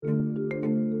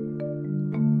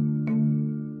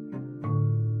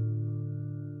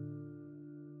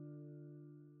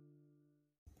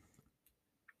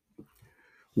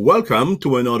Welcome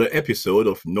to another episode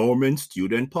of Norman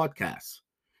Student Podcast.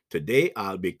 Today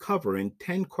I'll be covering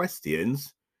 10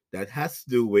 questions that has to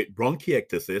do with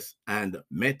bronchiectasis and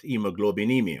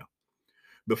methemoglobinemia.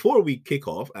 Before we kick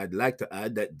off, I'd like to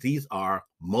add that these are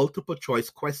multiple choice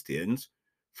questions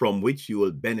from which you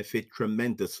will benefit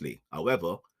tremendously.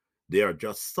 However, they are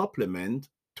just supplement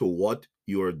to what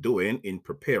you are doing in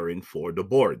preparing for the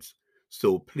boards.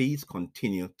 So please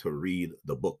continue to read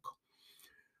the book.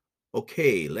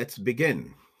 Okay, let's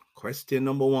begin. Question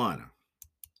number one.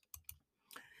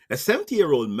 A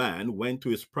 70-year-old man went to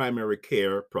his primary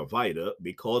care provider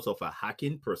because of a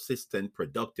hacking, persistent,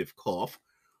 productive cough,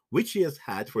 which he has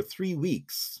had for 3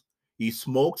 weeks. He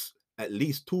smokes at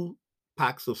least 2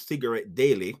 packs of cigarette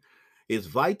daily. His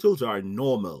vitals are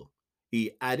normal.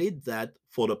 He added that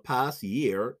for the past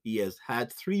year, he has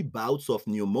had 3 bouts of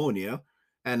pneumonia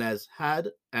and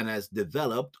has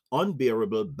developed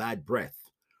unbearable bad breath.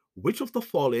 Which of the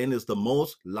following is the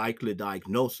most likely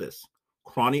diagnosis?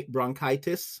 Chronic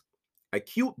bronchitis,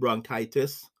 acute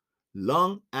bronchitis,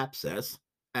 lung abscess,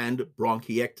 and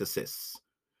bronchiectasis?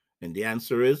 And the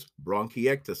answer is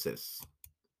bronchiectasis.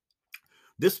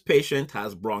 This patient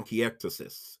has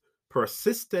bronchiectasis,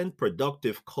 persistent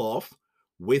productive cough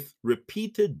with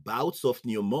repeated bouts of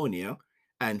pneumonia,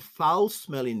 and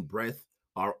foul-smelling breath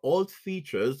are all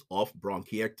features of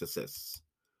bronchiectasis.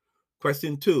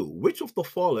 Question 2. Which of the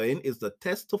following is the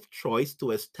test of choice to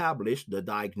establish the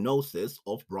diagnosis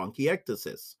of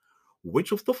bronchiectasis?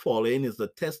 Which of the following is the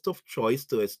test of choice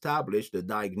to establish the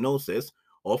diagnosis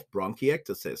of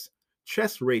bronchiectasis?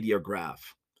 Chest radiograph,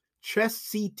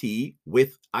 chest CT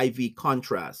with IV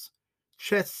contrast,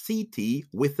 chest CT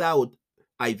without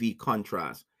IV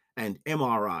contrast, and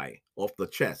MRI of the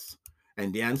chest.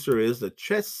 And the answer is the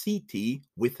chest CT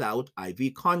without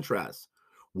IV contrast.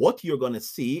 What you're going to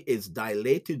see is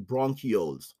dilated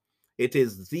bronchioles. It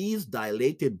is these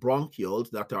dilated bronchioles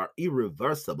that are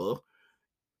irreversible,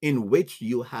 in which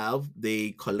you have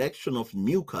the collection of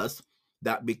mucus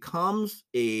that becomes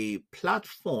a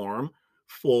platform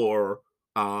for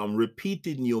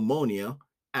repeated pneumonia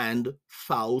and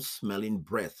foul-smelling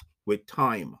breath with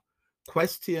time.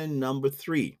 Question number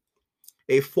 3.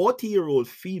 A 40-year-old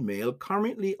female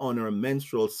currently on her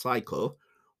menstrual cycle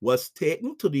was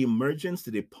taken to the emergency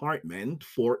department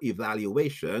for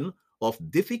evaluation of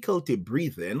difficulty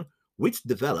breathing, which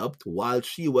developed while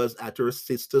she was at her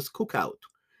sister's cookout.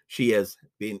 She has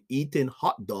been eating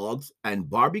hot dogs and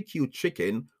barbecue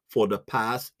chicken for the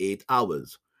past 8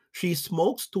 hours. She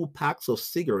smokes 2 packs of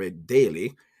cigarette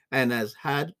daily and has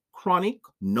had chronic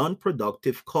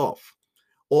non-productive cough.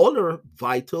 All her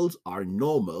vitals are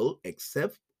normal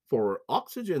except for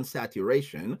oxygen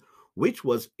saturation, which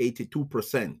was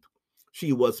 82%.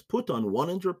 She was put on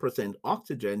 100%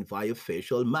 oxygen via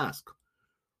facial mask.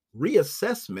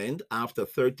 Reassessment after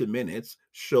 30 minutes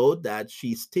showed that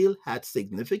she still had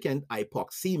significant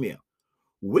hypoxemia.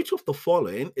 Which of the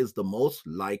following is the most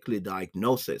likely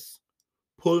diagnosis?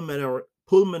 Pulmonary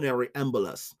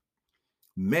embolus,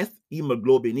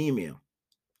 methemoglobinemia,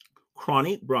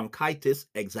 chronic bronchitis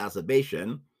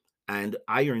exacerbation, and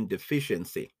iron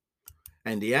deficiency.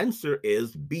 And the answer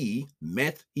is B,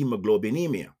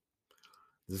 methemoglobinemia.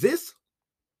 This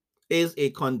is a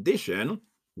condition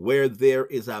where there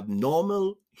is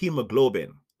abnormal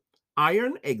hemoglobin.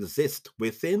 Iron exists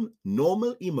within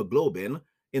normal hemoglobin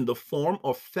in the form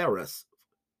of ferrous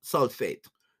sulfate,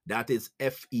 that is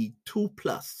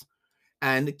Fe2+,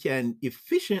 and can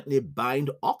efficiently bind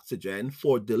oxygen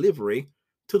for delivery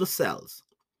to the cells.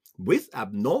 With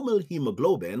abnormal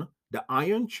hemoglobin, the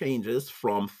iron changes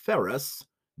from ferrous,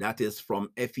 that is from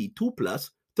Fe2+,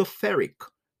 to ferric,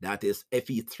 that is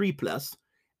Fe3+,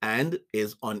 and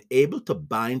is unable to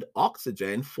bind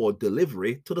oxygen for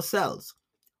delivery to the cells.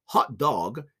 Hot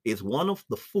dog is one of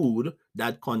the food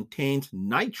that contains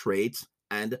nitrates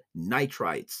and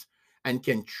nitrites and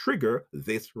can trigger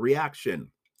this reaction.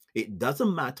 It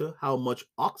doesn't matter how much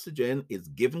oxygen is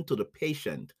given to the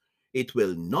patient, it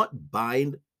will not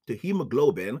bind to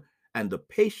hemoglobin and the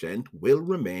patient will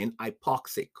remain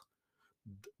hypoxic.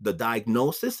 The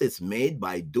diagnosis is made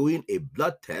by doing a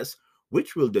blood test,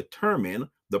 which will determine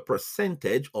the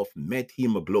percentage of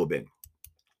methemoglobin.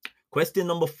 Question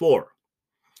number 4.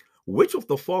 Which of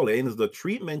the following is the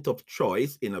treatment of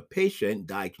choice in a patient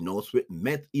diagnosed with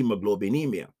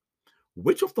methemoglobinemia?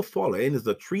 Which of the following is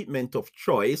the treatment of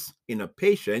choice in a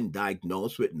patient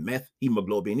diagnosed with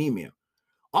methemoglobinemia?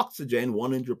 Oxygen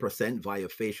 100% via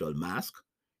facial mask,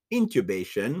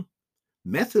 intubation,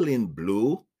 methylene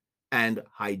blue, and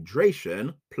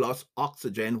hydration plus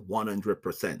oxygen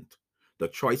 100%. The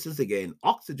choices again: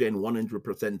 oxygen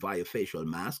 100% via facial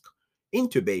mask,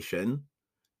 intubation,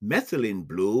 methylene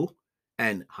blue,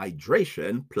 and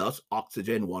hydration plus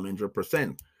oxygen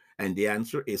 100%? And the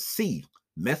answer is C,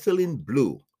 methylene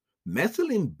blue.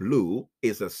 Methylene blue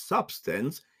is a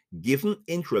substance given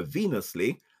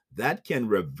intravenously that can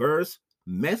reverse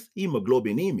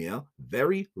methemoglobinemia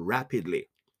very rapidly.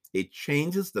 It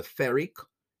changes the ferric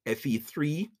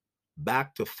Fe3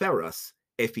 back to ferrous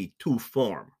Fe2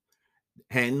 form,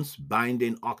 hence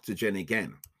binding oxygen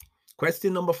again.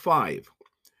 Question number 5.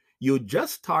 You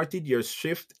just started your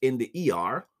shift in the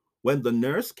ER when the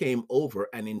nurse came over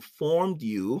and informed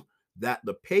you that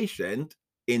the patient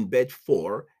in bed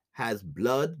 4 has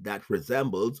blood that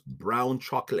resembles brown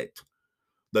chocolate.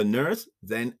 The nurse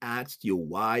then asked you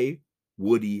why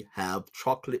would he have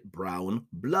chocolate brown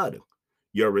blood.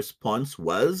 Your response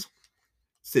was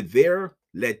severe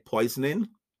lead poisoning,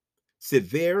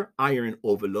 severe iron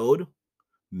overload,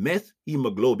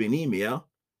 methemoglobinemia,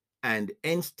 and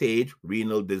end-stage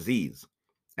renal disease.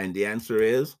 And the answer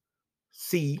is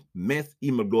C,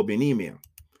 methemoglobinemia.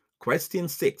 Question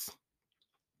 6.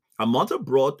 A mother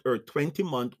brought her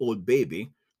 20-month-old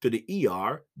baby to the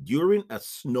ER during a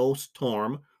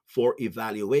snowstorm for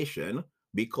evaluation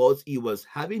because he was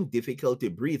having difficulty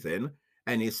breathing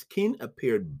and his skin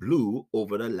appeared blue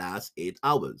over the last 8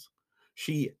 hours.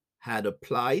 She had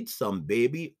applied some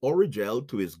baby Oragel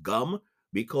to his gum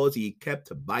because he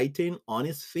kept biting on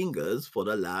his fingers for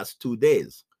the last 2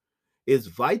 days. His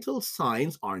vital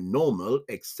signs are normal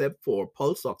except for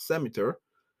pulse oximeter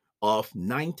of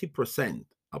 90%.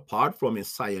 Apart from his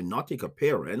cyanotic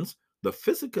appearance, the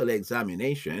physical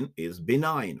examination is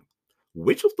benign.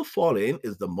 Which of the following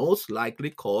is the most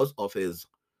likely cause of his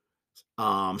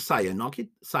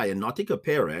cyanotic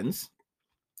appearance,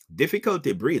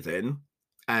 difficulty breathing,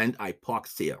 and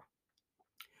hypoxia?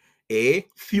 A.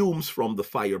 Fumes from the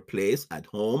fireplace at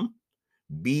home.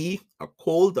 B. A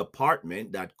cold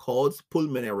apartment that causes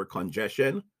pulmonary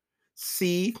congestion.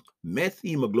 C.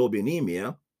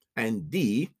 Methemoglobinemia. And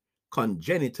D.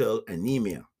 Congenital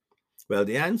anemia. Well,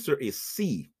 the answer is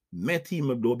C.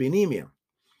 Methemoglobinemia.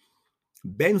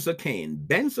 Benzocaine.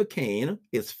 Benzocaine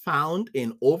is found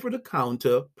in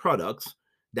over-the-counter products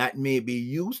that may be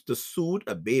used to soothe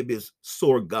a baby's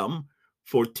sore gum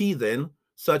for teething,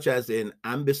 such as in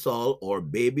Ambisol or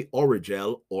Baby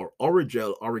Oragel or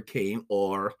Oragel Oricane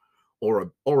or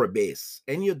Orabase.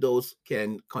 Any of those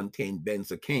can contain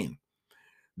benzocaine.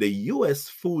 The U.S.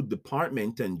 Food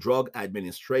Department and Drug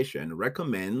Administration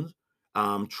recommends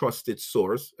trusted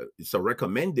source. It's a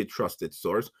recommended trusted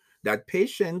source that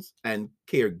patients and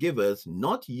caregivers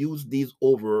not use these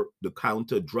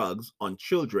over-the-counter drugs on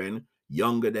children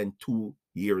younger than 2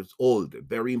 years old.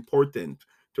 Very important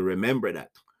to remember that.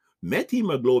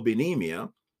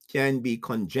 Methemoglobinemia can be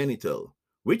congenital,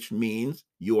 which means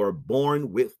you are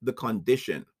born with the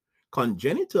condition.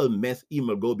 Congenital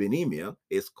methemoglobinemia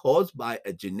is caused by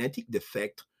a genetic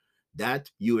defect that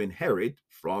you inherit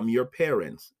from your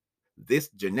parents. This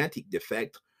genetic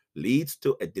defect leads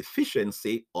to a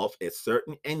deficiency of a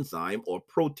certain enzyme or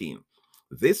protein.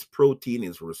 This protein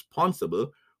is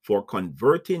responsible for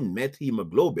converting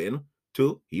methemoglobin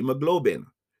to hemoglobin.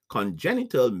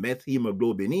 Congenital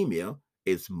methemoglobinemia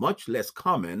is much less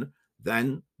common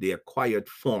than the acquired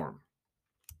form.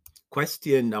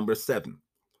 Question number 7.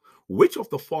 Which of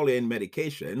the following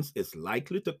medications is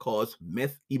likely to cause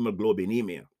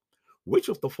methemoglobinemia? Which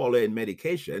of the following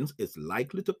medications is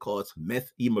likely to cause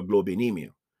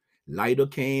methemoglobinemia?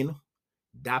 Lidocaine,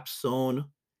 dapsone,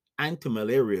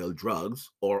 antimalarial drugs,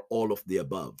 or all of the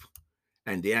above?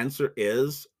 And the answer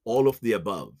is all of the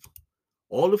above.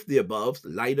 All of the above,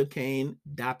 lidocaine,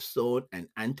 dapsone, and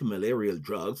antimalarial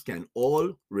drugs can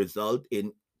all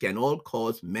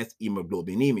cause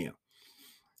methemoglobinemia.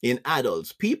 In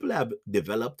adults, people have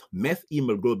developed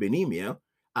methemoglobinemia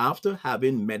after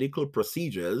having medical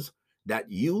procedures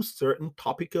that use certain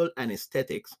topical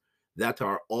anesthetics that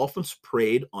are often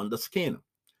sprayed on the skin.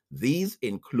 These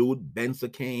include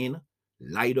benzocaine,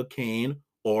 lidocaine,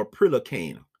 or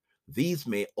prilocaine. These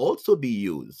may also be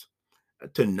used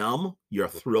to numb your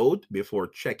throat before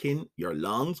checking your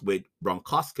lungs with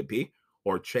bronchoscopy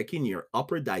or checking your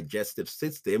upper digestive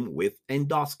system with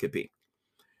endoscopy.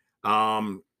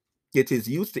 Um, it is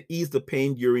used to ease the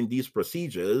pain during these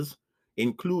procedures,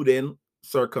 including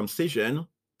circumcision,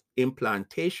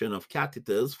 implantation of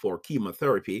catheters for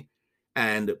chemotherapy,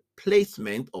 and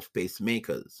placement of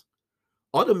pacemakers.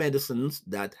 Other medicines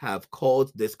that have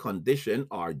caused this condition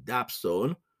are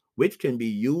dapsone, which can be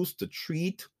used to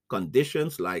treat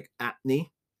conditions like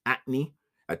acne,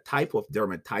 a type of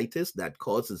dermatitis that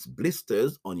causes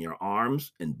blisters on your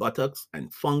arms and buttocks,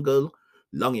 and fungal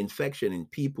lung infection in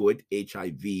people with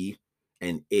HIV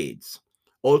and AIDS.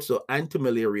 Also,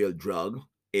 antimalarial drug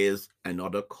is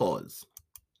another cause.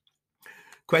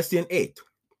 Question 8.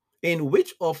 In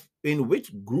which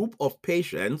group of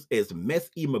patients is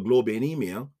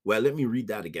methemoglobinemia? Well, let me read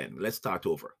that again. Let's start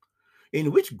over.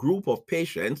 In which group of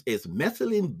patients is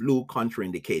methylene blue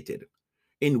contraindicated?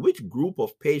 In which group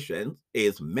of patients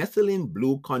is methylene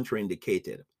blue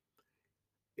contraindicated?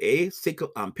 A,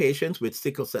 patients with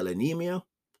sickle cell anemia.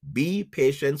 B,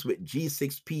 patients with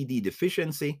G6PD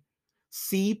deficiency.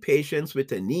 C, patients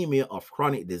with anemia of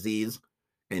chronic disease.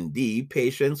 And D,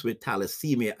 patients with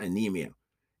thalassemia anemia.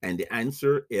 And the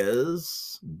answer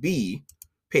is B,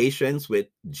 patients with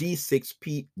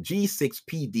G6PD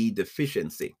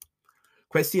deficiency.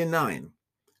 Question 9.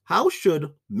 How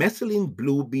should methylene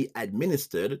blue be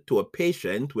administered to a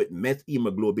patient with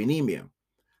methemoglobinemia?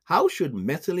 How should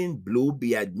methylene blue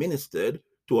be administered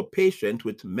to a patient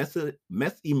with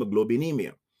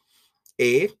methemoglobinemia?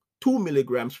 A, 2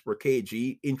 milligrams per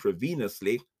kg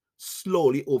intravenously,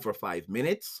 slowly over 5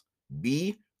 minutes.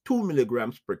 B, 2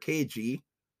 milligrams per kg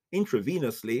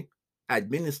intravenously,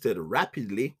 administered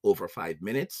rapidly over 5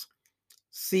 minutes.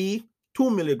 C, 2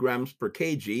 milligrams per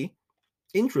kg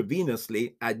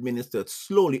intravenously, administered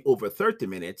slowly over 30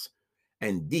 minutes.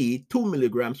 And D, 2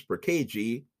 milligrams per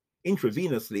kg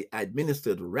intravenously,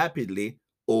 administered rapidly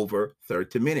over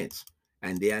 30 minutes.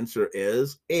 And the answer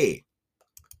is A.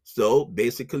 So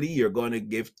basically, you're going to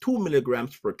give 2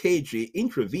 milligrams per kg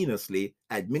intravenously,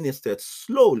 administered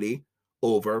slowly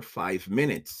over 5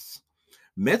 minutes.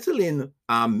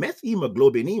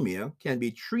 Methemoglobinemia can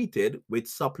be treated with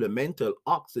supplemental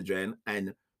oxygen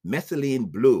and methylene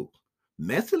blue.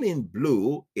 Methylene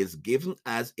blue is given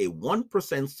as a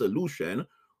 1% solution,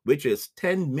 which is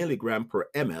 10 milligram per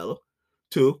ml,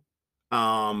 to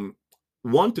 1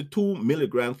 to 2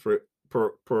 milligrams per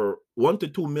 1 to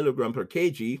 2 milligram per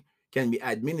kg can be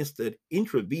administered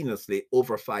intravenously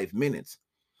over 5 minutes.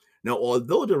 Now,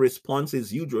 although the response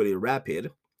is usually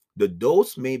rapid, the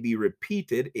dose may be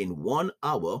repeated in 1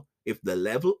 hour if the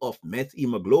level of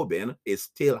methemoglobin is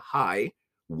still high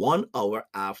 1 hour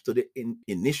after the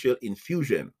initial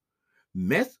infusion.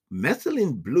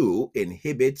 Methylene blue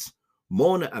inhibits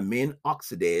monoamine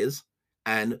oxidase,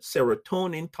 and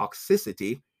serotonin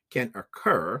toxicity can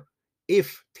occur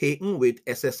if taken with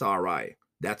SSRI.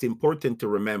 That's important to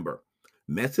remember.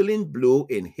 Methylene blue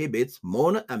inhibits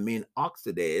monoamine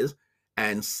oxidase,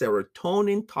 and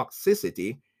serotonin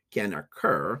toxicity can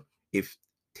occur if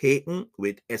taken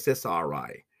with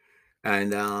SSRI.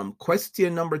 And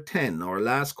question number 10, our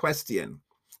last question.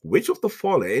 Which of the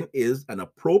following is an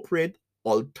appropriate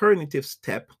alternative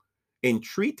step in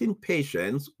treating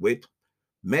patients with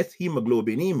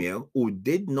methemoglobinemia who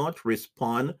did not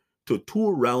respond to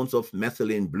 2 rounds of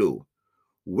methylene blue?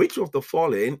 Which of the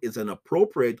following is an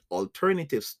appropriate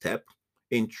alternative step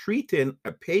in treating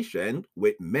a patient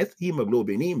with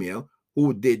methemoglobinemia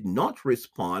who did not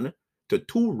respond to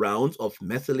 2 rounds of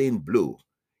methylene blue?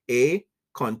 A,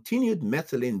 continued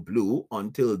methylene blue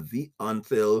until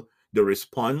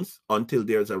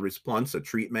there's a response to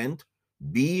treatment.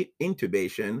 B,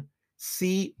 intubation.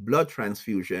 C, blood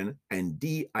transfusion. And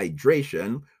D,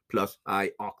 hydration plus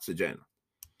high oxygen.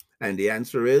 And the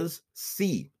answer is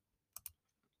C.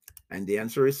 And the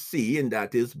answer is C, and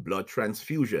that is blood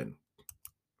transfusion.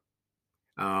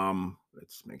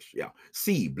 Let's make sure. Yeah,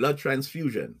 C, blood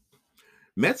transfusion.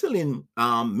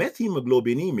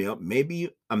 Methemoglobinemia may be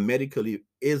a medical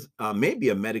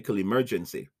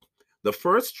emergency. The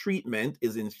first treatment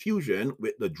is infusion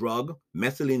with the drug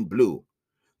methylene blue.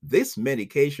 This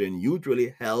medication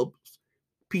usually helps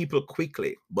people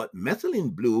quickly, but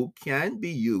methylene blue can be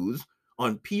used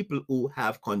on people who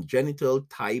have congenital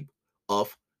type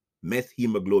of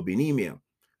methemoglobinemia.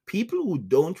 People who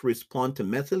don't respond to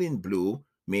methylene blue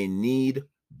may need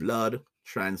blood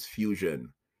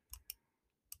transfusion.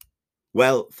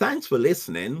 Well, thanks for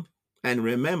listening, and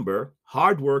remember,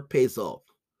 hard work pays off.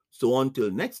 So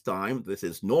until next time, this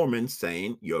is Norman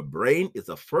saying your brain is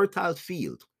a fertile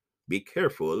field. Be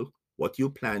careful what you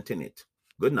plant in it.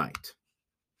 Good night.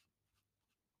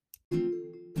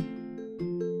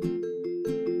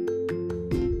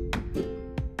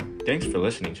 Thanks for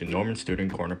listening to Norman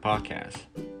Student Corner Podcast.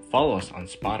 Follow us on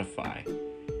Spotify,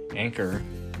 Anchor,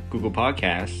 Google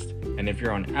Podcasts, and if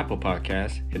you're on Apple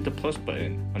Podcasts, hit the plus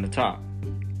button on the top.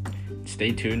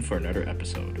 Stay tuned for another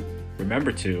episode.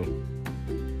 Remember to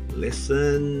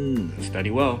listen, study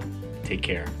well, take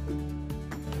care.